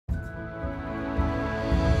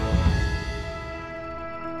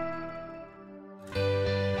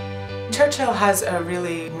Churchill has a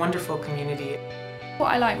really wonderful community.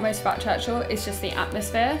 What I like most about Churchill is just the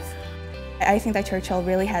atmosphere. I think that Churchill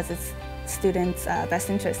really has its students'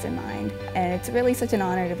 best interest in mind, and it's really such an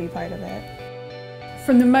honor to be part of it.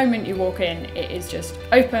 From the moment you walk in, it is just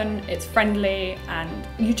open, it's friendly, and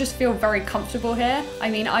you just feel very comfortable here.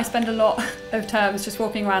 I mean, I spend a lot of terms just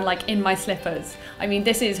walking around like in my slippers. I mean,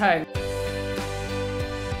 this is home.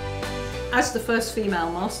 As the first female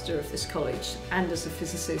master of this college and as a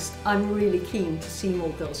physicist, I'm really keen to see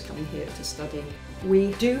more girls coming here to study.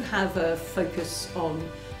 We do have a focus on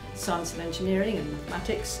science and engineering and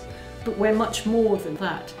mathematics, but we're much more than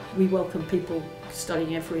that. We welcome people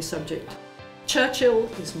studying every subject. Churchill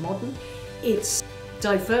is modern, it's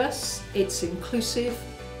diverse, it's inclusive,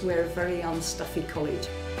 we're a very unstuffy college.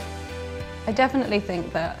 I definitely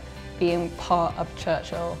think that being part of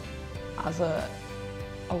Churchill as a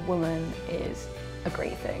woman is a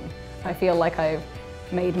great thing. I feel like I've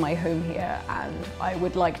made my home here and I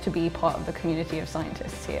would like to be part of the community of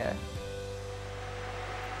scientists here.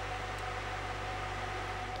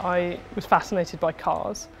 I was fascinated by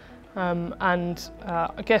cars and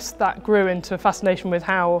I guess that grew into a fascination with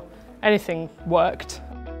how anything worked.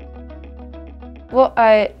 What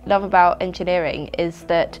I love about engineering is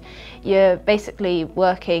that you're basically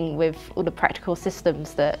working with all the practical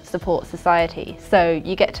systems that support society. So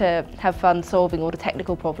you get to have fun solving all the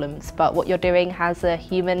technical problems, but what you're doing has a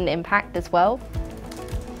human impact as well.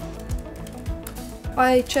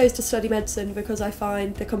 I chose to study medicine because I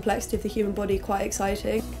find the complexity of the human body quite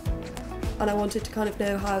exciting, and I wanted to kind of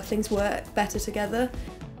know how things work better together.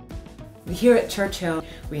 Here at Churchill,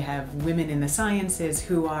 we have women in the sciences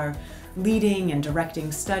who are leading and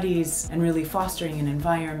directing studies and really fostering an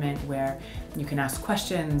environment where you can ask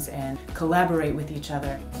questions and collaborate with each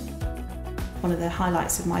other. One of the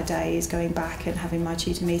highlights of my day is going back and having my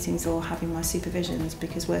tutor meetings or having my supervisions,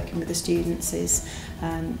 because working with the students is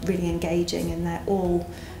really engaging and they're all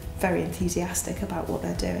very enthusiastic about what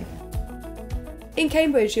they're doing. In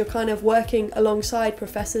Cambridge, you're kind of working alongside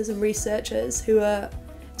professors and researchers who are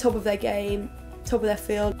top of their game, top of their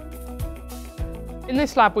field. In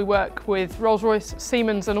this lab we work with Rolls-Royce,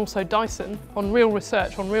 Siemens and also Dyson on real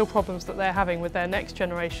research, on real problems that they're having with their next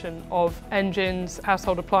generation of engines,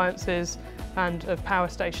 household appliances and of power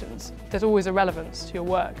stations. There's always a relevance to your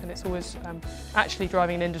work and it's always actually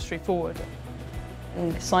driving an industry forward.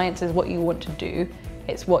 And science is what you want to do,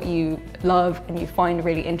 it's what you love and you find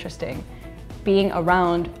really interesting. Being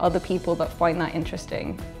around other people that find that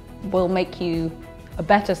interesting will make you a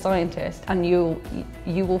better scientist and you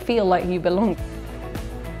will feel like you belong.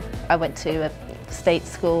 I went to a state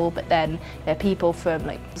school, but then there are people from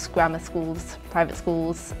like grammar schools, private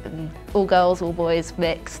schools, and all girls, all boys,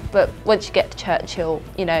 mixed. But once you get to Churchill,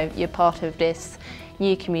 you know, you're part of this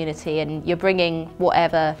new community and you're bringing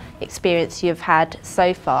whatever experience you've had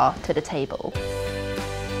so far to the table.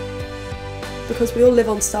 Because we all live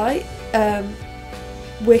on site,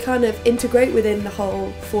 we kind of integrate within the whole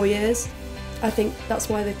 4 years. I think that's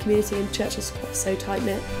why the community in Churchill is so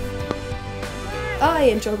tight-knit. I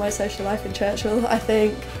enjoy my social life in Churchill. I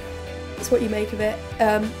think it's what you make of it.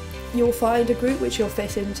 You'll find a group which you'll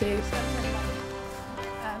fit into.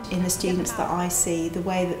 In the students that I see, the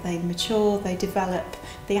way that they mature, they develop,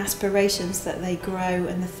 the aspirations that they grow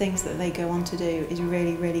and the things that they go on to do is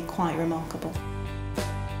really, really quite remarkable.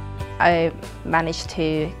 I managed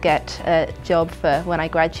to get a job for when I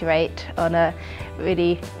graduate on a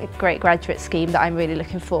really great graduate scheme that I'm really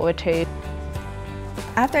looking forward to.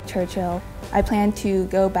 After Churchill, I plan to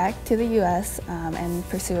go back to the US and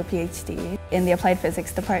pursue a PhD in the Applied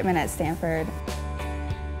Physics department at Stanford.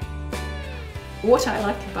 What I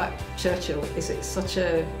like about Churchill is it's such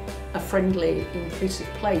a friendly, inclusive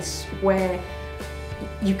place where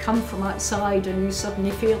you come from outside and you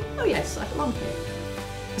suddenly feel, oh yes, I belong here.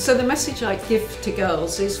 So the message I give to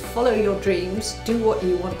girls is follow your dreams, do what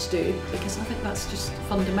you want to do, because I think that's just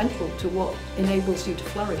fundamental to what enables you to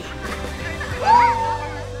flourish.